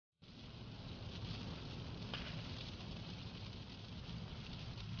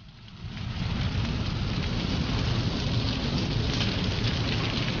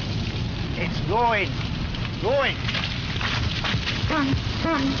Going. Going.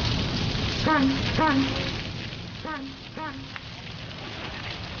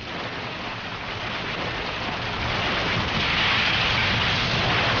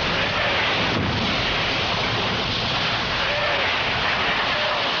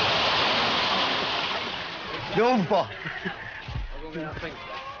 Go for.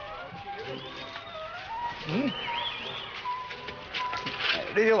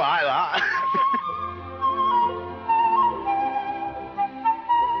 Do you like that?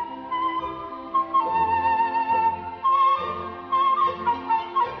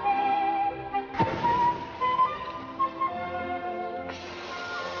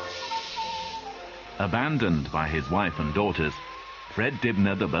 Abandoned by his wife and daughters, Fred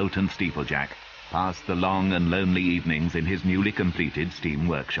Dibnah, the boat and steeplejack, passed the long and lonely evenings in his newly completed steam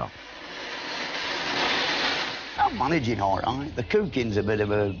workshop. I'm managing all right. The cooking's a bit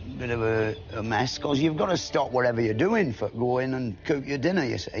of a mess, because you've got to stop whatever you're doing for go in and cook your dinner,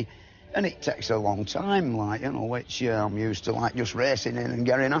 you see. And it takes a long time, like, you know, which I'm used to, like, just racing in and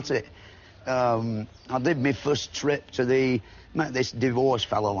getting at it. I did my first trip to met this divorced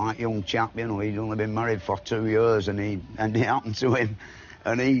fella, like, young chap, you know, he'd only been married for 2 years, and it happened to him.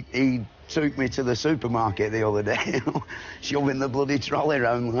 And he took me to the supermarket the other day, you know, shoving the bloody trolley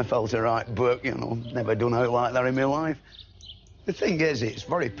round. I felt a right buck, you know, never done out like that in my life. The thing is, it's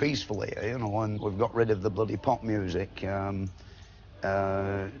very peaceful here, you know, and we've got rid of the bloody pop music. And,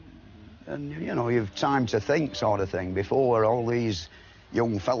 you know, you've time to think, sort of thing. Before, all these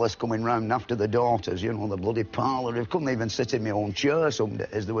young fellas coming round after the daughters, you know, the bloody parlour. I couldn't even sit in my own chair some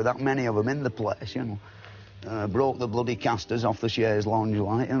days. There were that many of them in the place, you know. Broke the bloody casters off the chaise lounge,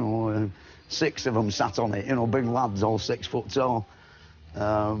 like, you know. 6 of them sat on it, you know, big lads, all 6 foot tall.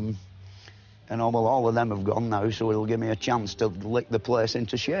 And all of them have gone now, so it'll give me a chance to lick the place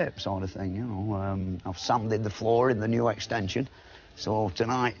into shape, sort of thing, you know. I've sanded the floor in the new extension, so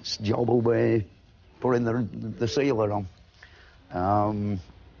tonight's job will be putting the sealer on.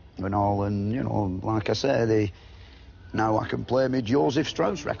 And all, and, you know, like I say, now I can play me Joseph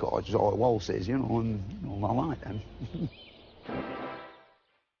Strauss records or waltzes, you know, and you know, I like them.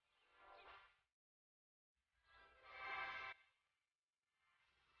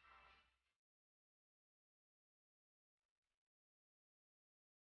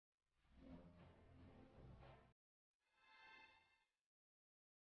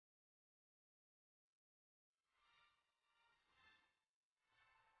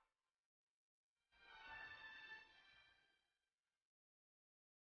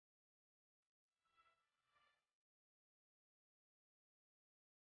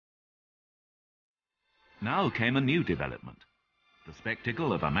 Now came a new development. The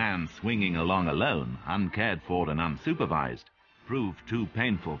spectacle of a man swinging along alone, uncared for and unsupervised, proved too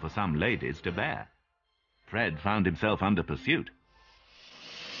painful for some ladies to bear. Fred found himself under pursuit.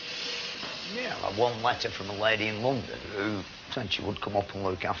 Yeah, I had one letter from a lady in London who said she would come up and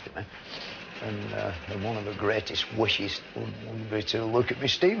look after me. And one of her greatest wishes would be to look at my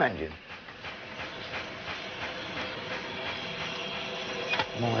steam engine.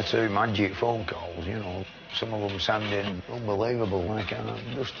 1 or 2 magic phone calls, you know. Some of them sounding unbelievable, like, I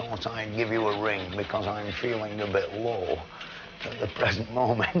just thought I'd give you a ring because I'm feeling a bit low at the present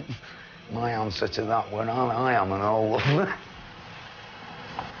moment. My answer to that was, I am an old lover.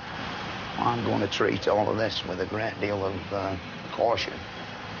 I'm going to treat all of this with a great deal of caution.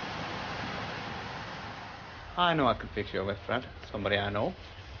 I know I could fix you with, Fred. Somebody I know.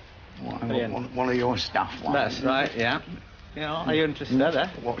 One of your staff, like. That's right, yeah. You know, are you interested, eh?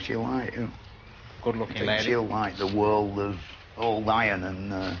 What's she like? Good-looking lady. She'll like the world of old iron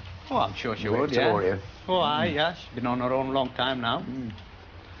and oh, I'm sure she Victoria. would, yeah. Oh, aye, yeah. She's been on her own a long time now.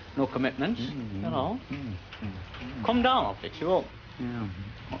 No commitments, you know. Come down, I'll fix you up. Yeah.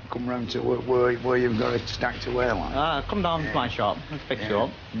 Come round to where you've got it stacked away, like. Come down to my shop and fix you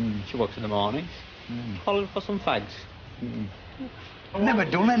up. She works in the mornings. Call for some fags. I've never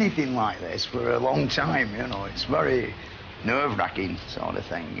done anything like this for a long time, you know. It's very nerve-wracking sort of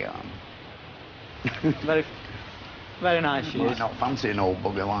thing. Very, very nice she is. Not fancy an old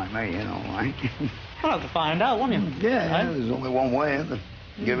bugger like me, you know, like. I'll have to find out, won't you? Yeah, there's only one way, isn't there?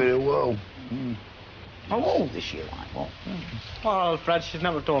 Give it a whirl. How old is she, like, what? Well, Fred, she's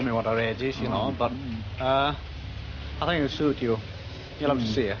never told me what her age is, you know, but I think it'll suit you. You'll have to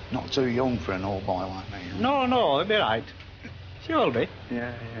see her. Not too young for an old boy like me. No, it'll be right. She will be.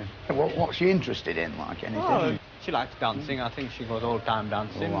 Yeah. What's she interested in, like, anything? Oh, she likes dancing. I think she goes old-time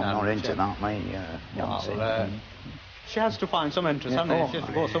dancing. Oh, I'm not into that, mate, dancing. Well, She has to find some interest, hasn't she? She has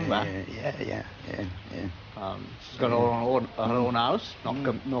to go somewhere. Yeah. She's got her own house,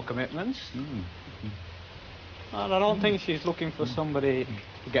 no commitments. And I don't think she's looking for somebody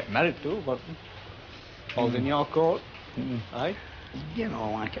to get married to, but all's in your court, right? You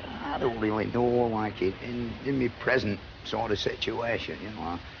know, like, I don't really know, like, in my present sort of situation, you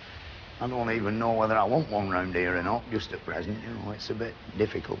know, I don't even know whether I want one round here or not, just at present, you know, it's a bit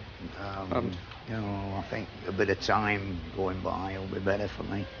difficult. You know, I think a bit of time going by will be better for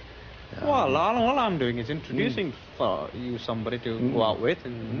me. Well, all I'm doing is introducing for you somebody to go out with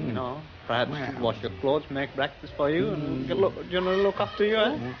and, you know, perhaps wash your clothes, make breakfast for you, and look after you,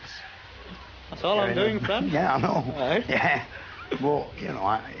 eh? That's all I'm doing, friend. Yeah, I know. Right. Yeah. But, you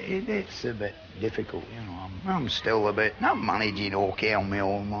know, it's a bit difficult, you know. I'm still a bit... I'm managing okay on my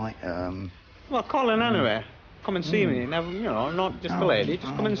own, like... Well, call in anyway. Come and see me. Never, you know, not just a lady.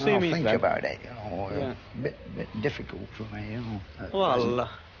 Just come and see me, think friend. about it, you know. A bit difficult for me, you know. Well,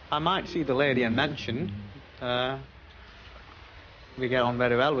 I might see the lady and mention. We get on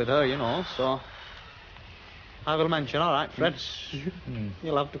very well with her, you know, so... I will mention, all right, Fred.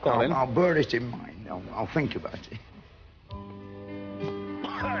 You'll have to call in. I'll bear it in mind. I'll think about it.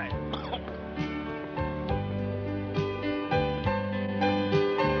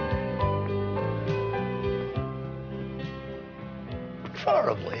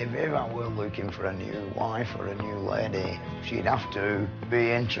 Preferably, if I were looking for a new wife or a new lady, she'd have to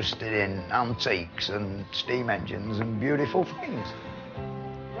be interested in antiques and steam engines and beautiful things.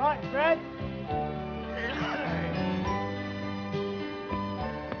 Right, Fred?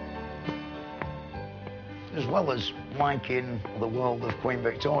 As well as liking the world of Queen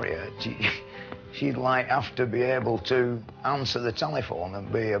Victoria, she'd like have to be able to answer the telephone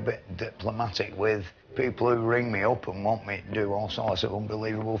and be a bit diplomatic with people who ring me up and want me to do all sorts of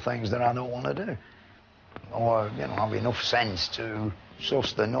unbelievable things that I don't want to do. Or, you know, have enough sense to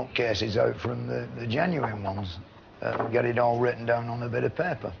suss the nutcases out from the genuine ones and get it all written down on a bit of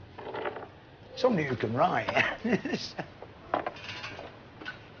paper. Somebody who can write.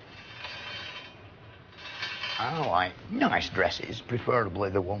 I like nice dresses,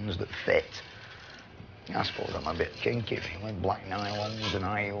 preferably the ones that fit. I suppose I'm a bit kinky, really. Black nylons and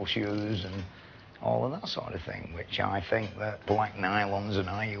high heel shoes and all of that sort of thing, which I think that black nylons and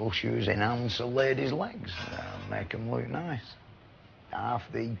high heel shoes enhance a lady's legs, make them look nice.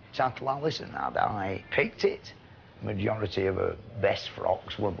 Half the tattle Alison had, I picked it. Majority of her best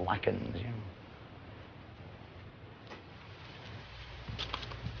frocks were black uns, you know.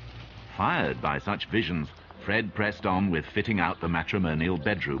 Fired by such visions, Fred pressed on with fitting out the matrimonial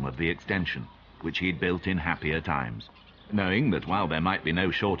bedroom of the extension, which he'd built in happier times, knowing that while there might be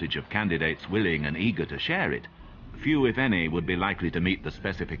no shortage of candidates willing and eager to share it, few, if any, would be likely to meet the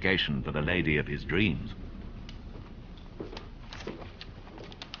specification for the lady of his dreams.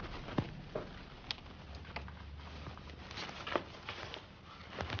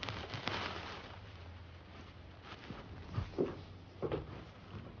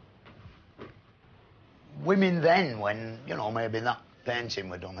 Women then, when, you know, maybe that painting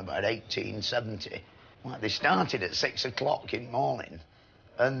were done about 1870, like, they started at 6 o'clock in the morning,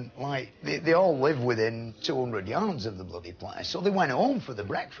 and, like, they all live within 200 yards of the bloody place, so they went home for the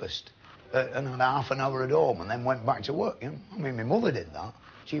breakfast and had half an hour at home and then went back to work, you know. I mean, my mother did that.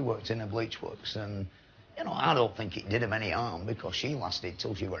 She worked in a bleach works, and, you know, I don't think it did them any harm because she lasted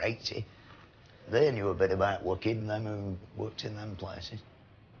till she were 80. They knew a bit about working, them who worked in them places.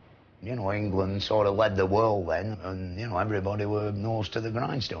 You know, England sort of led the world then, and, you know, everybody were nose to the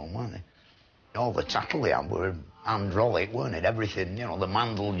grindstone, weren't they? All the tattle they had were hydraulic, weren't it? Everything, you know, the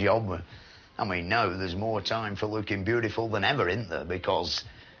mandel job. I mean, now there's more time for looking beautiful than ever, isn't there? Because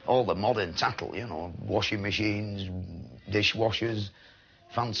all the modern tattle, you know, washing machines, dishwashers,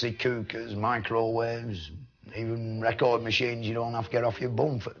 fancy cookers, microwaves, even record machines you don't have to get off your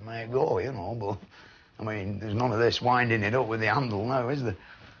bum for to make go, you know, but, I mean, there's none of this winding it up with the handle now, is there?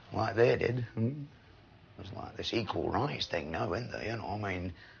 Like they did. It's like this equal rights thing now, isn't there? You know, I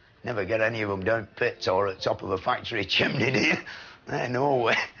mean, never get any of them down pits or at top of a factory chimney, do you? They're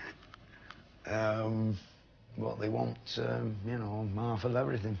nowhere. But they want, you know, half of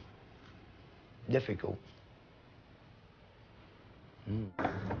everything. Difficult.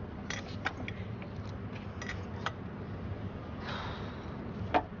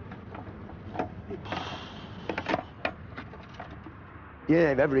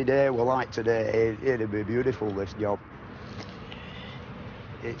 Yeah, if every day were like today, it'd be beautiful, this job.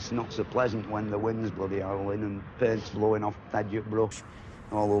 It's not so pleasant when the wind's bloody howling and paint's blowing off the edge of brush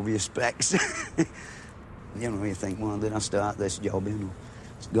all over your specs. You know, you think, well, did I start this job, you know?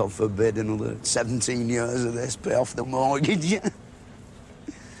 God forbid another 17 years of this, pay off the mortgage.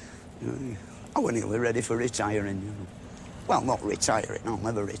 I was nearly ready for retiring, you know. Well, not retiring, I'll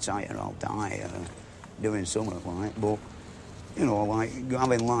never retire, I'll die doing something like, but, you know, like,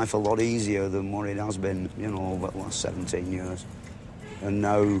 having life a lot easier than what it has been, you know, over the last 17 years. And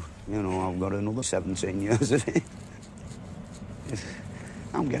now, you know, I've got another 17 years of it.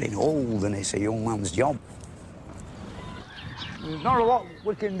 I'm getting old and it's a young man's job. There's not a lot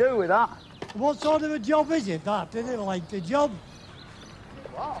we can do with that. What sort of a job is it, that? Is it a lengthy job?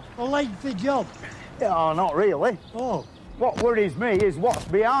 What? A lengthy job? Yeah, not really. Oh. What worries me is what's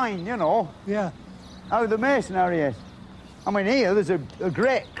behind, you know. Yeah. How the masonry is. I mean, here, there's a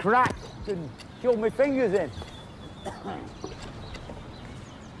great crack to shove my fingers in.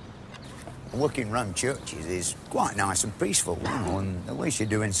 Working round churches is quite nice and peaceful, you know, and at least you're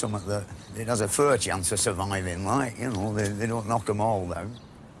doing something that it has a fair chance of surviving, like, you know, they don't knock them all down.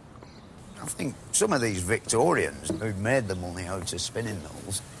 I think some of these Victorians who made the money out of spinning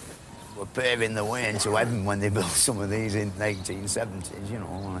mills were paving the way into heaven when they built some of these in the 1870s, you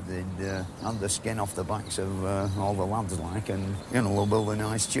know, like they'd had the skin off the backs of all the lads, like, and, you know, they'll build a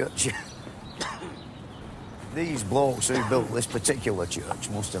nice church. These blokes who built this particular church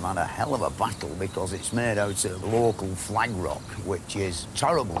must have had a hell of a battle because it's made out of local flag rock, which is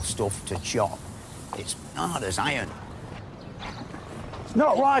terrible stuff to chop. It's hard as iron. It's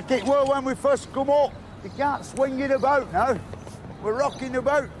not like it were when we first come up. You can't swing it about now. We're rocking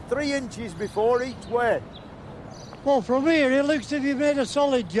about 3 inches before each way. Well, from here, it looks as if you made a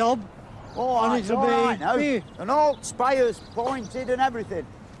solid job. Oh, and it's all right now. Here. And all spires pointed and everything.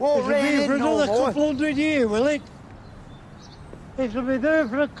 It'll be Rain for no another more. couple hundred years, will it? It'll be there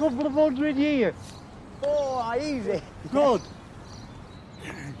for a couple of 100 years. Oh, easy. Good.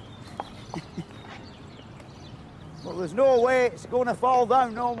 Well, there's no way it's going to fall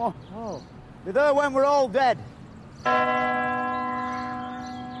down no more. Oh. Be there when we're all dead.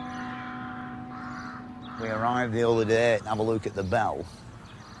 We arrived the other day to have a look at the bell,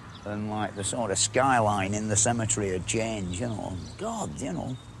 and like the sort of skyline in the cemetery had changed, you know. God, you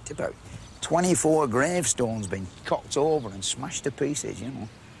know, it's about 24 gravestones been cocked over and smashed to pieces, you know.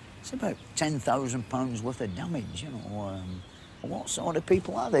 It's about £10,000 worth of damage, you know. What sort of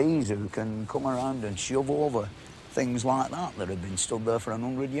people are these who can come around and shove over things like that that have been stood there for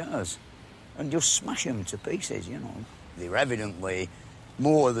 100 years and just smash them to pieces, you know? They're evidently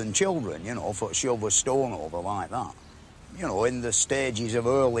more than children, you know, for shove a stone over like that. You know, in the stages of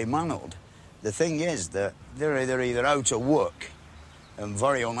early manhood. The thing is that they're either out of work and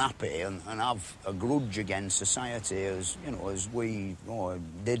very unhappy and have a grudge against society as, you know, as we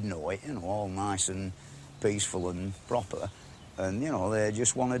did know it, you know, all nice and peaceful and proper. And, you know, they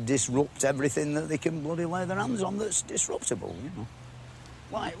just want to disrupt everything that they can bloody lay their hands on that's disruptable, you know.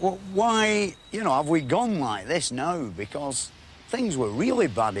 Like, well, why, you know, have we gone like this now? Because things were really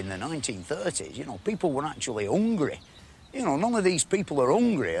bad in the 1930s, you know. People were actually hungry. You know, none of these people are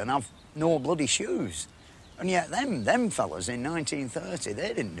hungry and have no bloody shoes. And yet them fellas in 1930,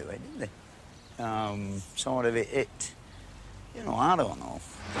 they didn't do it, did they? Sort of it, you know, I don't know.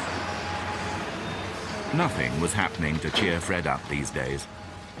 Nothing was happening to cheer Fred up these days.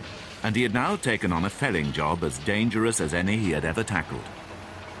 And he had now taken on a felling job as dangerous as any he had ever tackled.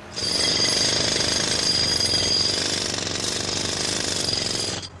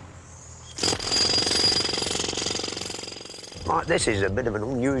 Like, this is a bit of an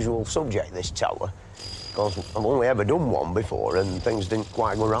unusual subject, this tower, because I've only ever done one before and things didn't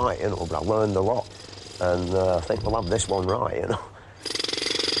quite go right, you know, but I learned a lot. And I think we'll have this one right, you know.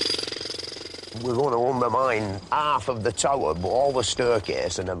 We're going to undermine half of the tower, but all the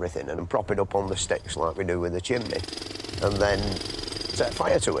staircase and everything, and prop it up on the sticks like we do with the chimney, and then set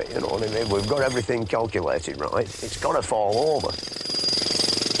fire to it, you know what I mean? We've got everything calculated right. It's got to fall over.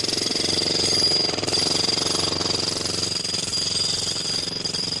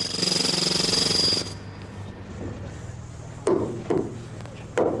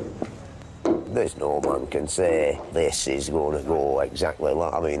 There's no man can say this is going to go exactly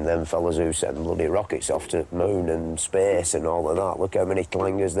like... I mean, them fellas who send bloody rockets off to moon and space and all of that, look how many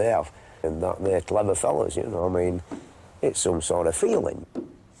clangers they have. And that they're clever fellas, you know, I mean, it's some sort of feeling.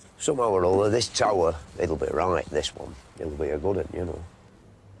 Somehow or other, this tower, it'll be right, this one. It'll be a good one, you know.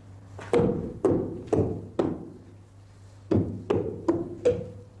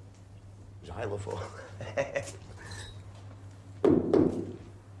 Xylophone.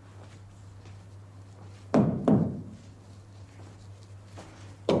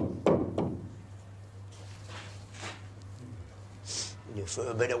 You put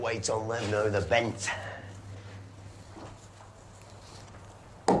a bit of weight on them now, they're bent.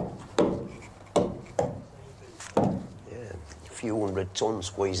 few 100 tons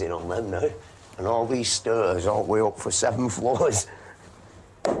squeezing on them now. And all these stairs all the way up for 7 floors.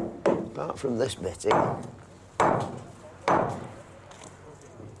 Apart from this bit here.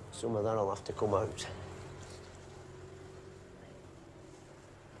 Some of that'll have to come out.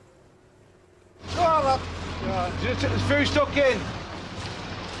 Go on, lad. Just there's food stuck in.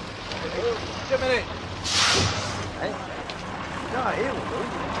 Just a minute. Hey? No, he'll do.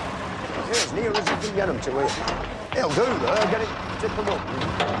 As near as you can get them to it. He'll do, though. Get it, tip them up.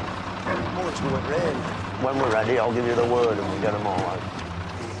 Get it more to it rain. When we're ready, I'll give you the word and we'll get them all out.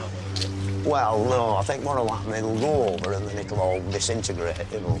 Well, no, I think what'll happen, it'll go over and then it'll all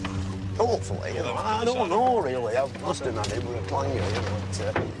disintegrate, you know. Hopefully, you know. I don't know, really. I must have had it with a clanger, you know.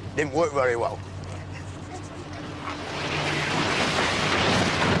 It didn't work very well.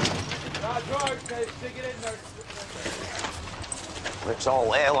 It's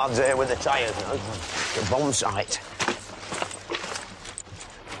all there, lads, here with the tyres now. The bomb site.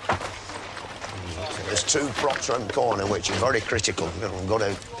 There's 2 props around the corner, which are very critical. You know, we've got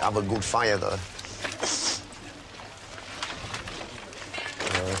to have a good fire there.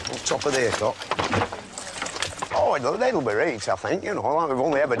 On top of the top. Oh, they'll be right, I think. You know, like we've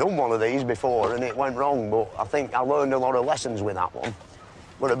only ever done one of these before, and it went wrong. But I think I learned a lot of lessons with that one.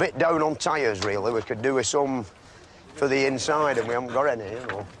 We're a bit down on tyres, really. We could do with some for the inside, and we haven't got any, you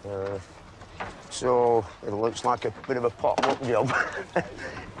know. So it looks like a bit of a potluck job.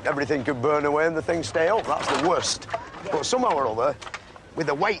 Everything could burn away and the thing stay up. That's the worst. But somehow or other, with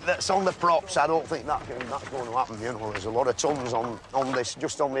the weight that's on the props, I don't think that's going to happen, you know. There's a lot of tons on this,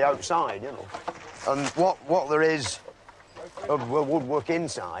 just on the outside, you know. And what there is of woodwork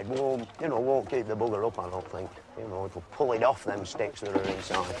inside won't keep the bugger up, I don't think. You know, it'll pull it off them sticks that are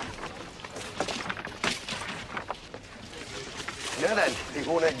inside. Now then, you're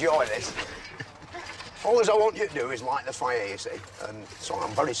going to enjoy this. All I want you to do is light the fire, you see. And so I'm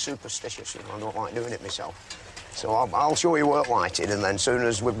very superstitious, you know, I don't like doing it myself. So I'll show you where to light it, and then as soon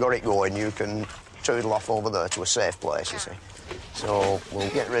as we've got it going, you can toodle off over there to a safe place, you see. So we'll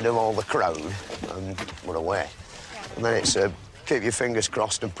get rid of all the crowd, and we're away. And then it's keep your fingers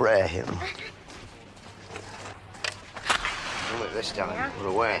crossed and pray, you know. Look, this time, we're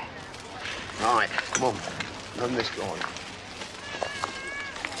away. Right, come on, run this going.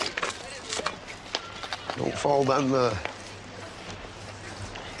 Don't fall down there.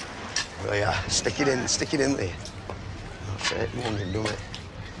 There you are. Stick it in there. That's it. Come on, you've done it.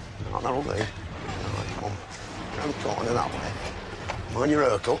 No, that'll do. Right, come on. Round the corner that way. Mind your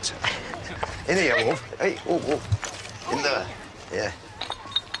haircut. In here, love. Hey, oh. In there. Yeah.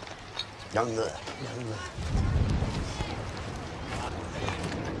 Down there.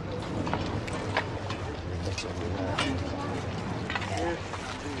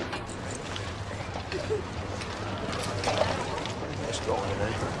 Just going in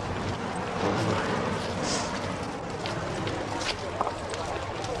there.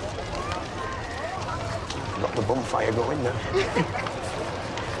 Got the bonfire going now.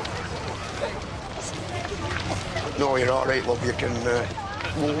 No, you're all right, love. You can move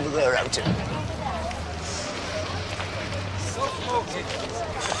over there out it.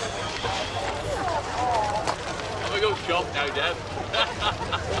 We go shop now, Deb.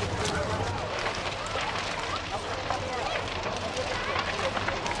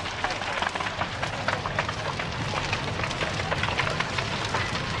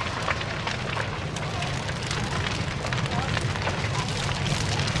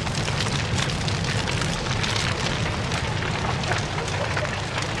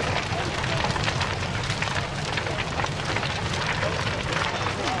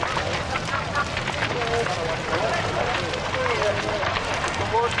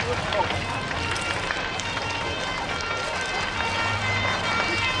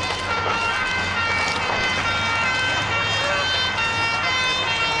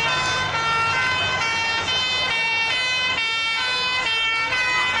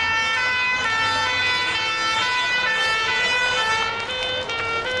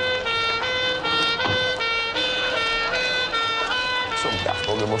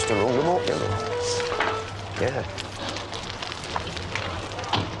 They must have rung them up, you know. Yeah.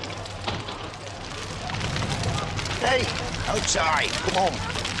 Hey, outside, come on.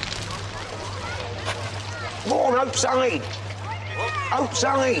 Come on, outside. What?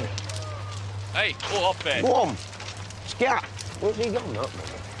 Outside. Hey, go up there. Go on. Scat. Where's he gone, that man?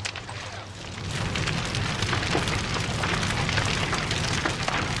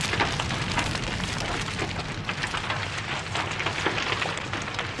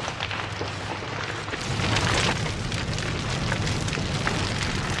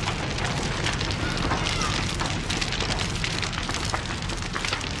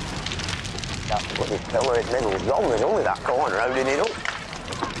 Put the pillar in the middle, gone, there's only that corner holding it up.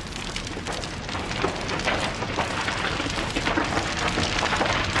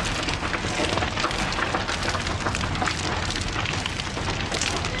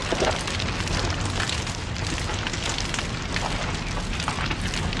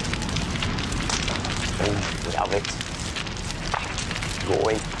 We have it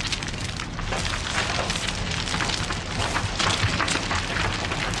going.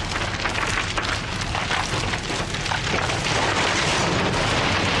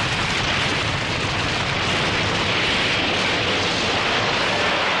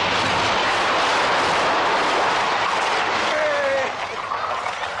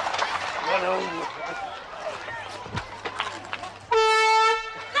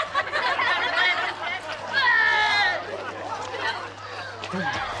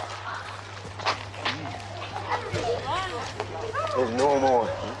 There's no more.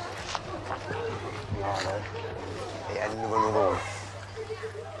 Oh, no. The end of another one.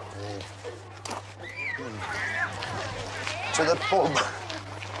 To the pub.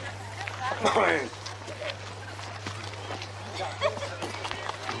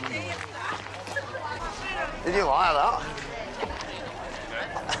 Did you like that?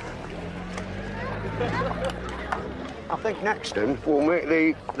 I think next time we'll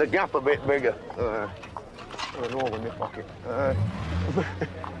make the gap a bit bigger. An hole in my pocket.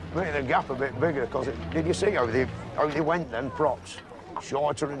 Make the gap a bit bigger, because did you see how they went then, props?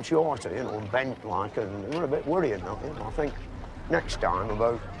 Shorter and shorter, you know, bent like, and they were a bit worrying, you know. I think next time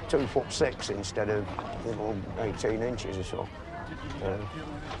about 2'6" instead of, you know, 18 inches or so.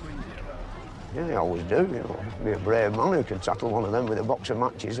 Yeah, they always do, you know. Be a brave man who can tackle one of them with a box of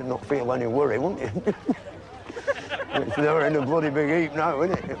matches and not feel any worry, wouldn't you? They're in a bloody big heap now,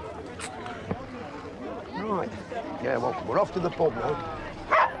 isn't it? Right. Yeah, well, we're off to the pub now.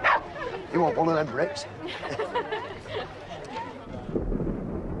 You want one of them bricks?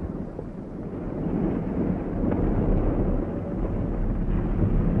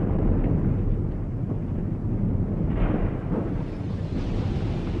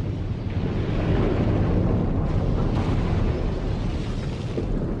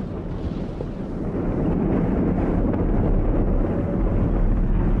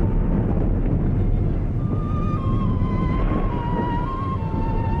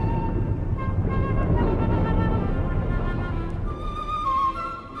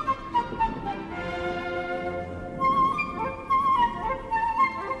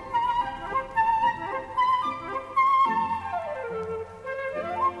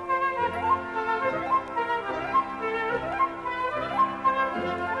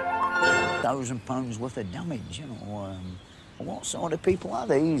 £1,000 worth of damage, you know. What sort of people are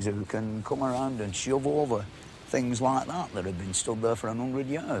these who can come around and shove over things like that have been stood there for 100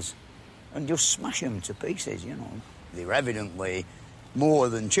 years and just smash them to pieces, you know? They're evidently more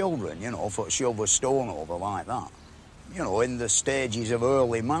than children, you know, for shove a stone over like that. You know, in the stages of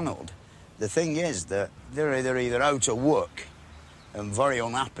early manhood, the thing is that they're either out of work and very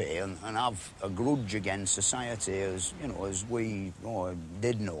unhappy and have a grudge against society as, you know, as we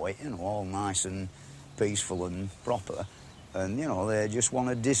did know it, you know, all nice and peaceful and proper. And, you know, they just want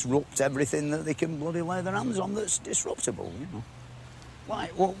to disrupt everything that they can bloody lay their hands on that's disruptable, you know.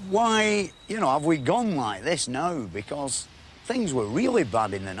 Like, well, why, you know, have we gone like this now? Because things were really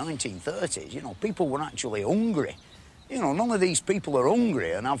bad in the 1930s, you know. People were actually hungry. You know, none of these people are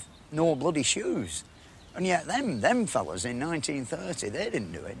hungry and have no bloody shoes. And yet them fellas in 1930, they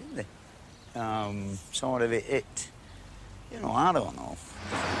didn't do it, did they? Sort of it, you know, I don't know.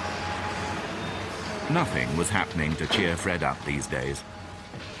 Nothing was happening to cheer Fred up these days.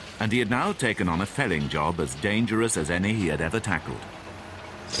 And he had now taken on a felling job as dangerous as any he had ever tackled.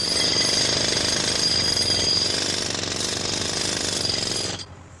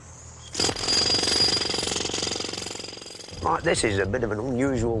 Like, this is a bit of an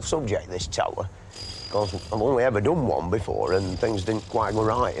unusual subject, this tower, because I've only ever done one before and things didn't quite go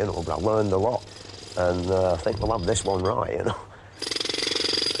right, you know, but I learned a lot. And I think we'll have this one right, you know.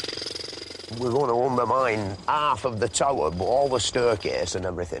 We're going to undermine half of the tower, but all the staircase and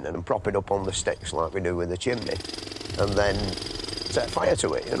everything, and prop it up on the sticks like we do with the chimney, and then set fire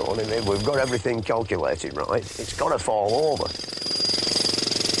to it, you know what I mean? We've got everything calculated right. It's got to fall over.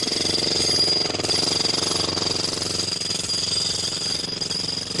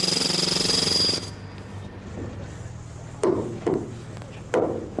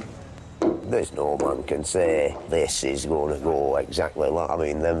 There's no man can say this is going to go exactly like... I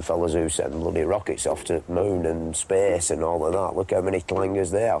mean, them fellas who send bloody rockets off to moon and space and all of that, look how many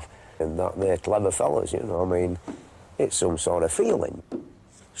clangers they have. And that they're clever fellas, you know, I mean, it's some sort of feeling.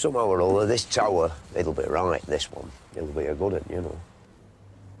 somehow or other, this tower, it'll be right, this one. It'll be a good one, you know.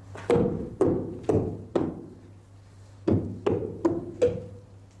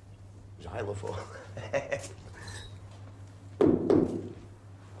 Xylophone.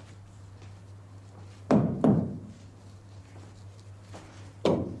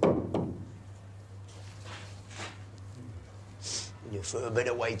 You put a bit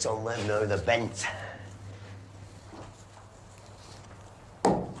of weight on them now, they're bent.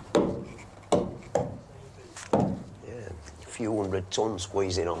 Few 100 tons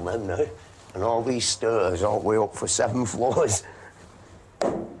squeezing on them now, and all these stairs all the way up for 7 floors.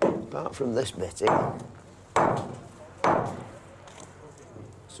 Apart from this bit here,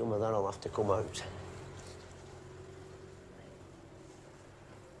 some of that'll have to come out.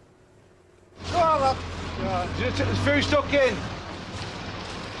 Just there's food stuck in.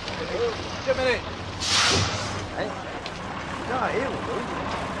 Just a minute. Hey? No, he'll do.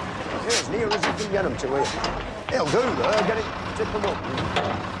 As near as you can get them to it. He'll do, though. Get it, tip them up.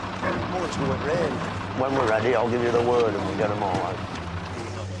 Get them more to it rain. When we're ready, I'll give you the word and we'll get them all out.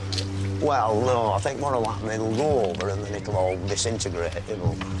 Well, no, I think what'll happen, it'll go over and then it'll all disintegrate, you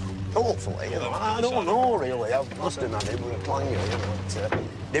know. Hopefully, you know. I don't know, really. I must have had it with a clanger, you know.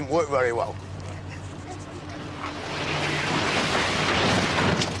 It didn't work very well.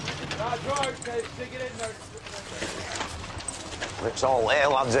 It's all there,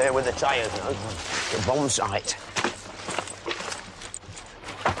 lads, here with the tyres now. The bomb site.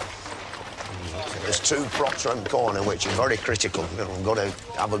 There's 2 props around the corner, which are very critical. You know, we've got to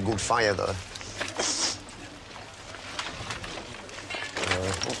have a good fire there.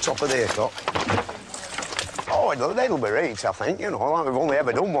 On top of the top. Oh, they'll be right, I think. You know, like we've only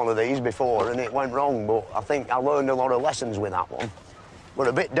ever done one of these before, and it went wrong, but I think I learned a lot of lessons with that one. We're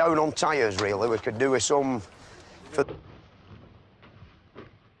a bit down on tyres, really. We could do with some for...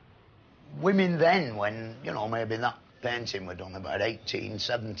 Women then, when, you know, maybe that painting was done about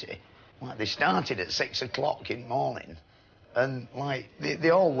 1870, like, they started at 6 o'clock in the morning, and, like, they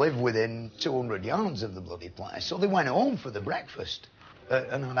all live within 200 yards of the bloody place, so they went home for the breakfast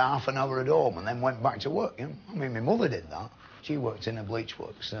and had half an hour at home and then went back to work, you know. I mean, my mother did that. She worked in a bleach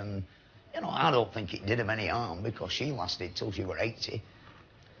works, and, you know, I don't think it did them any harm because she lasted till she were 80.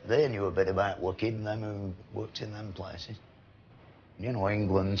 They knew a bit about working, them who worked in them places. You know,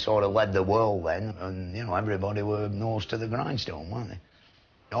 England sort of led the world then, and, you know, everybody were nose to the grindstone, weren't they?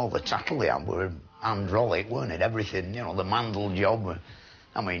 All the tackle they had were hydraulic, weren't it? Everything, you know, the mandel job.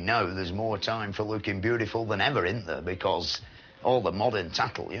 I mean, now there's more time for looking beautiful than ever, isn't there? Because all the modern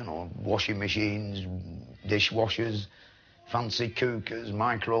tackle, you know, washing machines, dishwashers, fancy cookers,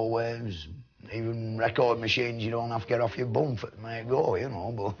 microwaves, even record machines you don't have to get off your bum for to make go, you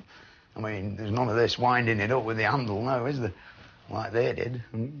know. But, I mean, there's none of this winding it up with the handle now, is there? Like they did.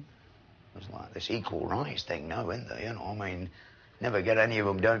 It's like this equal rights thing now, isn't there? You know, I mean, never get any of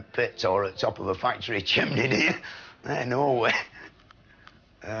them down pits or at top of a factory chimney, do you? They're no way.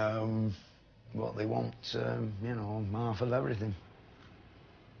 What they want, you know, half of everything.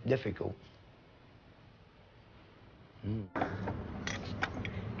 Difficult.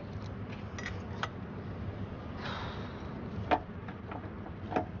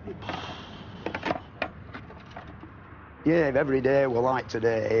 Yeah, if every day were like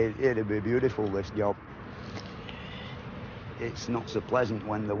today, it'd be beautiful, this job. It's not so pleasant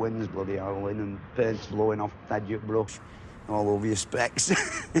when the wind's bloody howling and paint's blowing off the edge of brush all over your specs.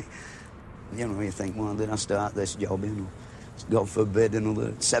 You know, you think, well, did I start this job, you know? God forbid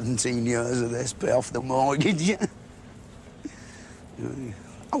another 17 years of this, pay off the mortgage. You know,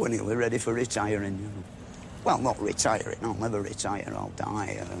 I was nearly ready for retiring, you know. Well, not retiring, I'll never retire, I'll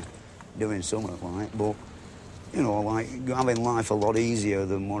die doing something like, but you know, like, having life a lot easier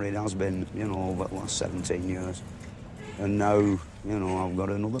than what it has been, you know, over the last 17 years. And now, you know, I've got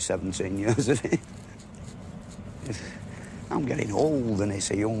another 17 years of it. I'm getting old and it's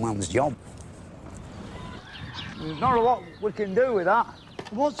a young man's job. There's not a lot we can do with that.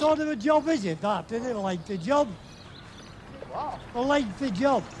 What sort of a job is it, that? Is it a lengthy job? What? A lengthy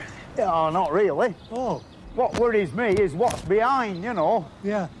job? Yeah, not really. Oh. What worries me is what's behind, you know.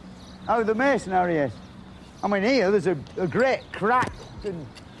 Yeah. How the masonry is. I mean, here, there's a great crack to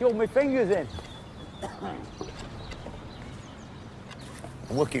kill my fingers in.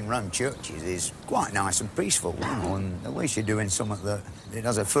 Working round churches is quite nice and peaceful, you know, and at least you're doing something that it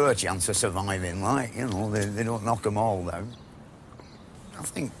has a fair chance of surviving, like, you know, they don't knock them all down. I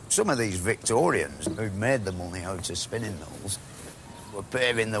think some of these Victorians who've made the money out of spinning mills were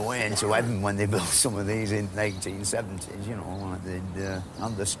paving the way into heaven when they built some of these in the 1870s, you know, like they'd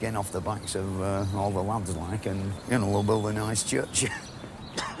had the skin off the backs of all the lads, like, and, you know, they'll build a nice church.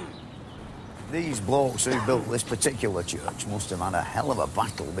 These blokes who built this particular church must have had a hell of a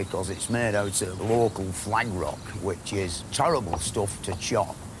battle because it's made out of local flag rock, which is terrible stuff to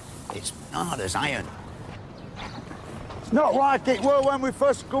chop. It's hard as iron. It's not like it were when we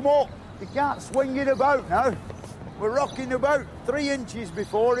first come up. You can't swing it about now. We're rocking about 3 inches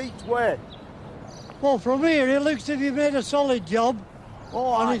before each way. Well, from here, it looks as if you made a solid job.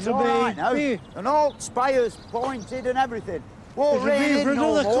 Oh, and it's all right now. Here. And all spires pointed and everything. Won't rain It'll be for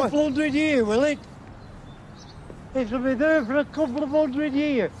no another more. couple 100 years, will it? It'll be there for a couple of 100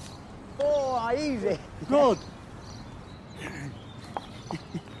 years. Oh, easy. Good.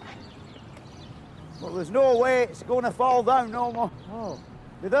 Well, there's no way it's going to fall down no more. Oh.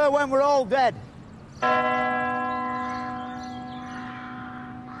 Be there when we're all dead.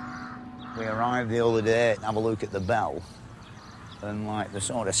 We arrived the other day to have a look at the bell, and like the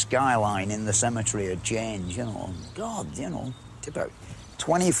sort of skyline in the cemetery had changed, you know. God, you know, it's about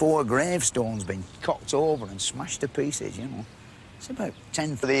 24 gravestones been cocked over and smashed to pieces, you know. It's about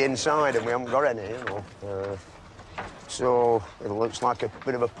 10 For the inside, and we haven't got any, you know. So it looks like a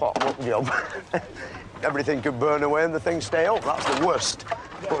bit of a potluck job. Everything could burn away and the things stay up. That's the worst.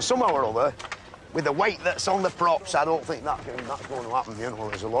 But somehow or other, with the weight that's on the props, I don't think that's going to happen, you know.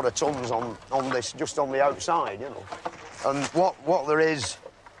 There's a lot of tons on this, just on the outside, you know. And what there is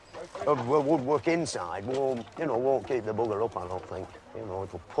of woodwork inside won't keep the bugger up, I don't think. You know,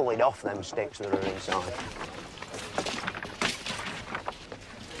 it'll pull it off them sticks that are inside.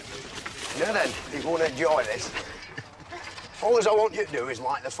 Now then, you're going to enjoy this. All I want you to do is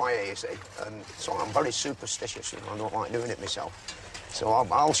light the fire, you see. And so I'm very superstitious, you know, I don't like doing it myself. So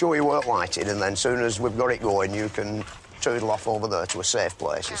I'll show you where it's lighted, and then as soon as we've got it going, you can toodle off over there to a safe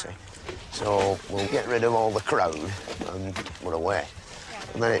place, you see. So we'll get rid of all the crowd, and we're away.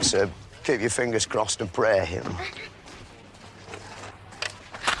 And then it's keep your fingers crossed and pray, you know.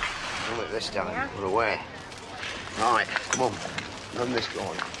 Look this time, we're away. Right, come on, run this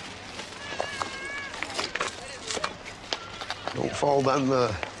going. Don't fall down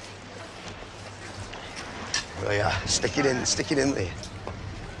there. There you are. Stick it in there.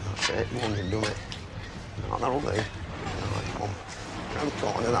 That's it, come on, you've done it. No, that'll do. Right, come on. Round the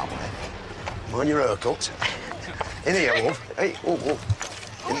corner that way. Mind your haircut. In here, love. Hey, oh.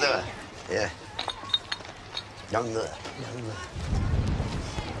 In there. Yeah. Down there.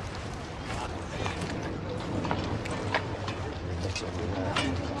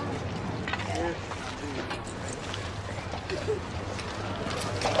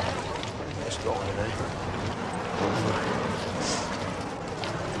 Let's go on in.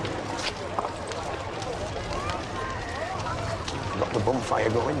 Got the bonfire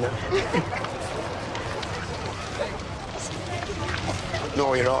going now.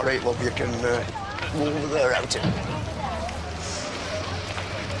 No, you're all right, love. You can move over there out it.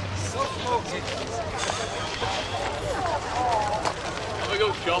 Have we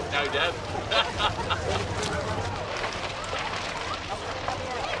got shop now, Deb?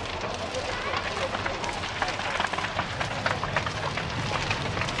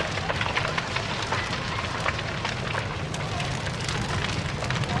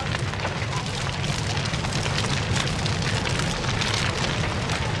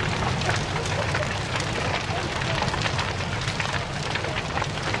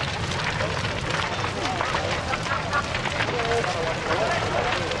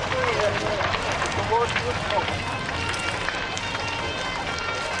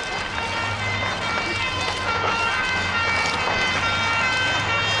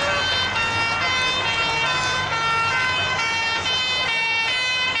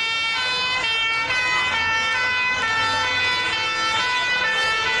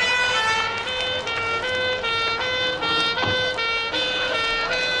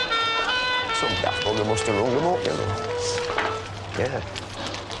 They must have rung them up, you know. Yeah.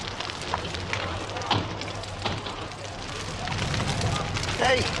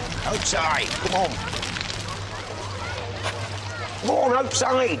 Hey, outside, come on. Come on,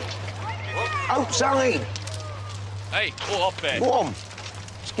 outside. Outside. Hey, pull up there. Go on.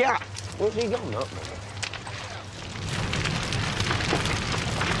 Scat. Where's he gone, that?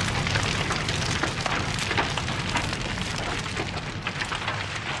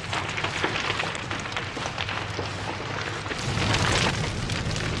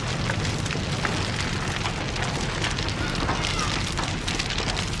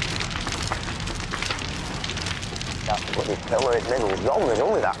 Bloody pillar in the middle's gone. There's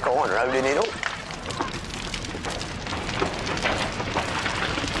only that corner holding it up.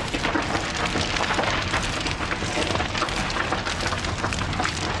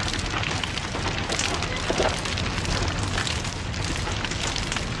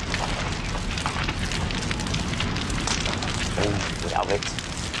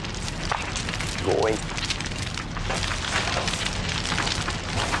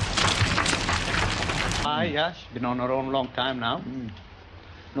 Yeah, she's been on her own a long time now.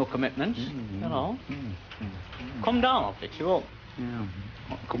 No commitments, you know. Come down, I'll fix you up. Yeah.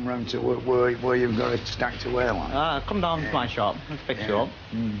 Come round to where you've got it stacked away like. Come down to my shop and fix you up.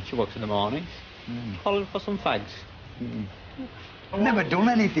 She works in the mornings. Calling for some fags. I've never done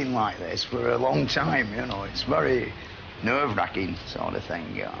anything like this for a long time, you know. It's very nerve-wracking sort of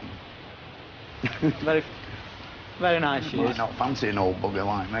thing. Very, very nice she Might is. not fancy an old bugger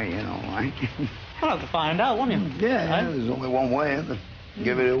like me, you know, like. I'll have to find out, won't you? Yeah, there's only one way, isn't there?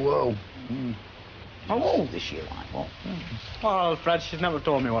 Give it a whirl. How old is she, like, what? Well, Fred, she's never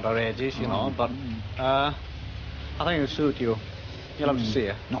told me what her age is, you know, but I think it'll suit you. You'll have to see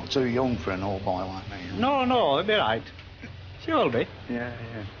her. Not too young for an old boy like me. You No, know? no, it'll be right. She will be. Yeah.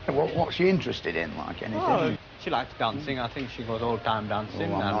 What's she interested in, like, anything? Well, she likes dancing. I think she goes old-time dancing.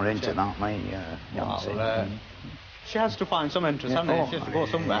 Well, I'm not into that, mate, dancing. Well, she has to find some interest, hasn't she? She has to go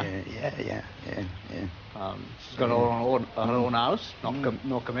somewhere. Yeah. She's got her own house,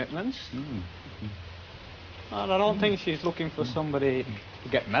 no commitments. And I don't think she's looking for somebody to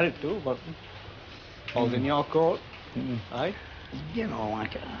get married to, but all's in your court, right? You know,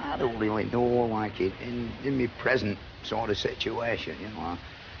 like, I don't really know, like, in my present sort of situation, you know,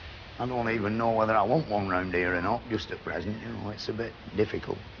 I don't even know whether I want one round here or not, just at present, you know, it's a bit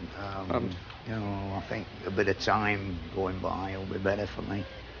difficult. You know, I think a bit of time going by will be better for me.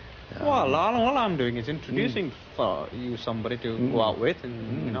 Well, all I'm doing is introducing for you somebody to go out with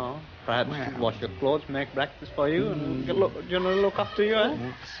and, you know, perhaps wash your clothes, make breakfast for you and look after you, eh?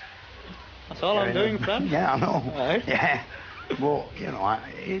 That's all I'm doing, Fred. Yeah, I know. Right. Yeah. But, you know,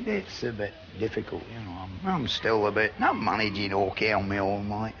 it's a bit difficult, you know. I'm still a bit... I'm managing okay on my own,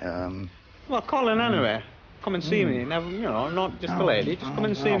 like... Well, call in anyway. Come and see me. Never, you know, not just a lady. Just come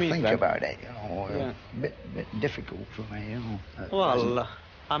and see me. I'll think Fred. about it, you know. A bit difficult for me, you know. Well,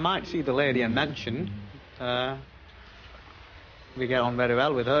 I might see the lady and mention. We get on very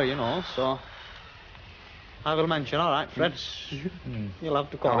well with her, you know, so... I will mention, all right, Fred. You'll have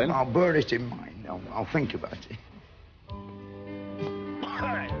to call in. I'll bear it in mind. I'll think about it.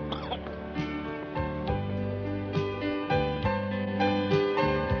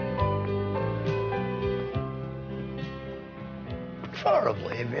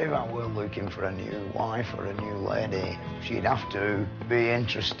 Preferably, if I were looking for a new wife or a new lady, she'd have to be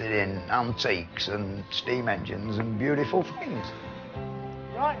interested in antiques and steam engines and beautiful things.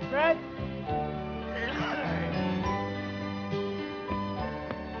 Right, Fred?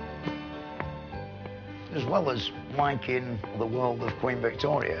 As well as liking the world of Queen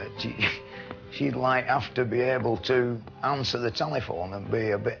Victoria, she'd like have to be able to answer the telephone and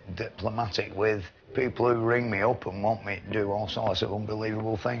be a bit diplomatic with people who ring me up and want me to do all sorts of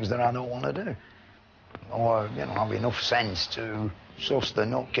unbelievable things that I don't want to do. Or, you know, have enough sense to suss the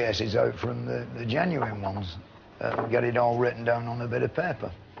nutcases out from the genuine ones. Get it all written down on a bit of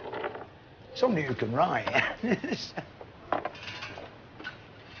paper. Somebody who can write.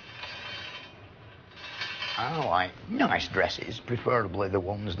 I like nice dresses, preferably the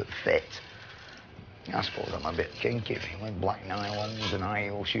ones that fit. I suppose I'm a bit kinky, really. Black nylons and high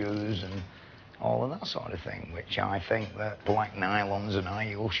heel shoes and all of that sort of thing, which I think that black nylons and high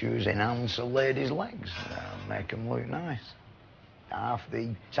heel shoes enhance a lady's legs, make them look nice. Half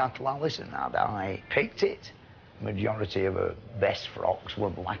the tattle Alison had, I picked it. Majority of her best frocks were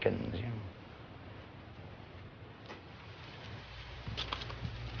black uns, you know.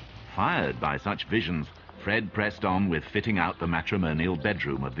 Fired by such visions, Fred pressed on with fitting out the matrimonial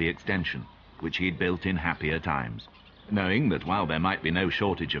bedroom of the extension, which he'd built in happier times, knowing that while there might be no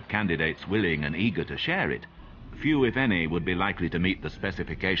shortage of candidates willing and eager to share it, few, if any, would be likely to meet the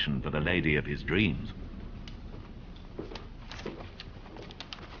specification for the lady of his dreams.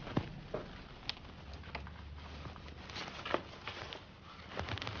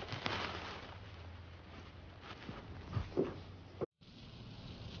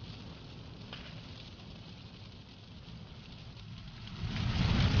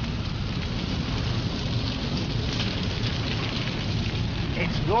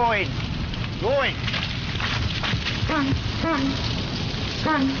 It's going.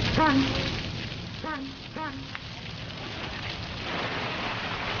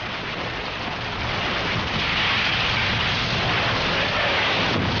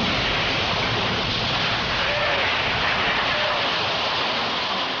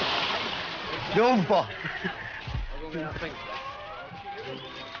 Go for.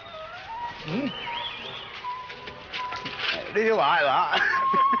 Do you like that?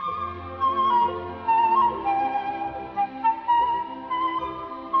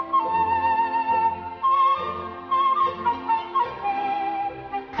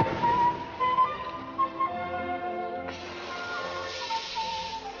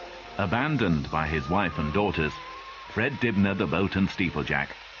 Abandoned by his wife and daughters, Fred Dibnah, the boat and steeplejack,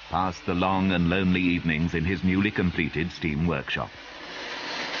 passed the long and lonely evenings in his newly completed steam workshop.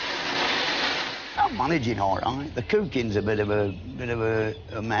 I'm managing all right. The cooking's a bit of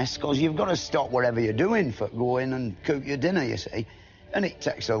a mess, because you've got to stop whatever you're doing for go in and cook your dinner, you see. And it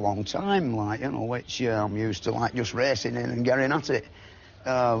takes a long time, like, you know, which I'm used to, like, just racing in and getting at it.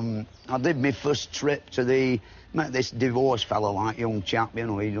 I did my first trip to met this divorced fella, like, young chap, you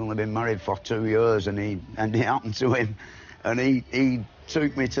know, he'd only been married for 2 years, and it happened to him. And he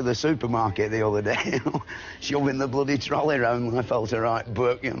took me to the supermarket the other day, you know, shoving the bloody trolley round. I felt a right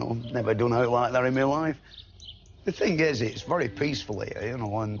buck, you know, never done out like that in my life. The thing is, it's very peaceful here, you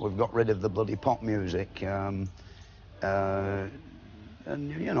know, and we've got rid of the bloody pop music. And,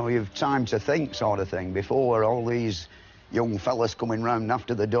 you know, you've time to think, sort of thing. Before, all these young fellas coming round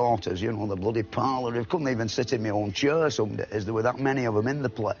after the daughters, you know, the bloody parlour, they couldn't even sit in my own chair some days. There were that many of them in the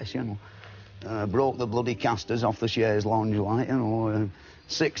place, you know. Broke the bloody casters off the chaise lounge, like, you know.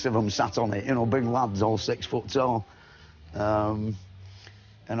 6 of them sat on it, you know, big lads, all 6 foot tall. And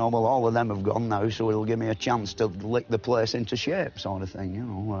all of them have gone now, so it'll give me a chance to lick the place into shape, sort of thing, you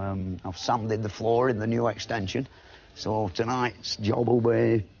know. I've sanded the floor in the new extension, so tonight's job will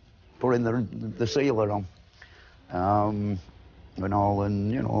be putting the sealer on. And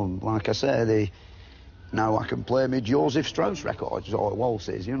you know, like I say, now I can play me Joseph Strauss records or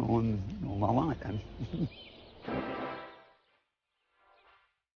waltzes, you know, and you know, I like them.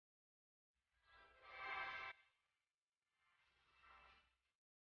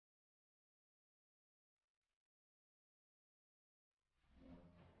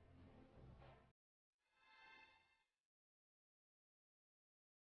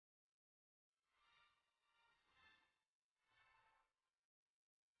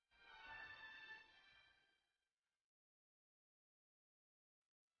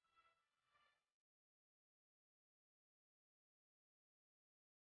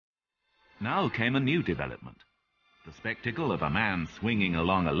 Now came a new development. The spectacle of a man swinging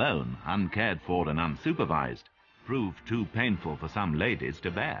along alone, uncared for and unsupervised, proved too painful for some ladies to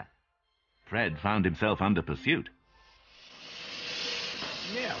bear. Fred found himself under pursuit.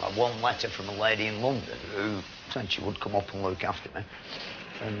 Yeah, I had one letter from a lady in London who said she would come up and look after me.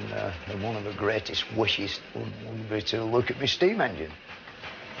 And one of her greatest wishes would be to look at my steam engine.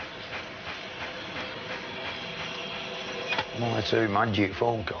 1 or 2 magic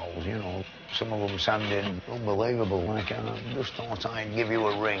phone calls, you know. Some of them sounding unbelievable, like, I just thought I'd give you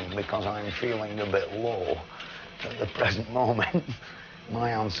a ring because I'm feeling a bit low at the present moment. My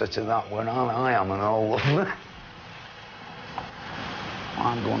answer to that was, I am an old lover.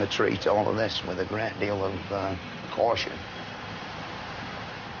 I'm going to treat all of this with a great deal of caution.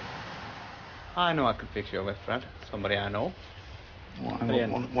 I know I could fix you with, Fred. Somebody I know.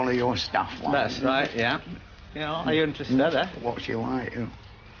 One of your staff, like. That's right, yeah. You know, are you interested, eh? What's she like?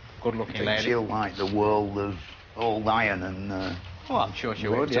 Good-looking lady. She'll like the world of old iron and oh, I'm sure she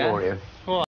Victoria. would, yeah. Oh,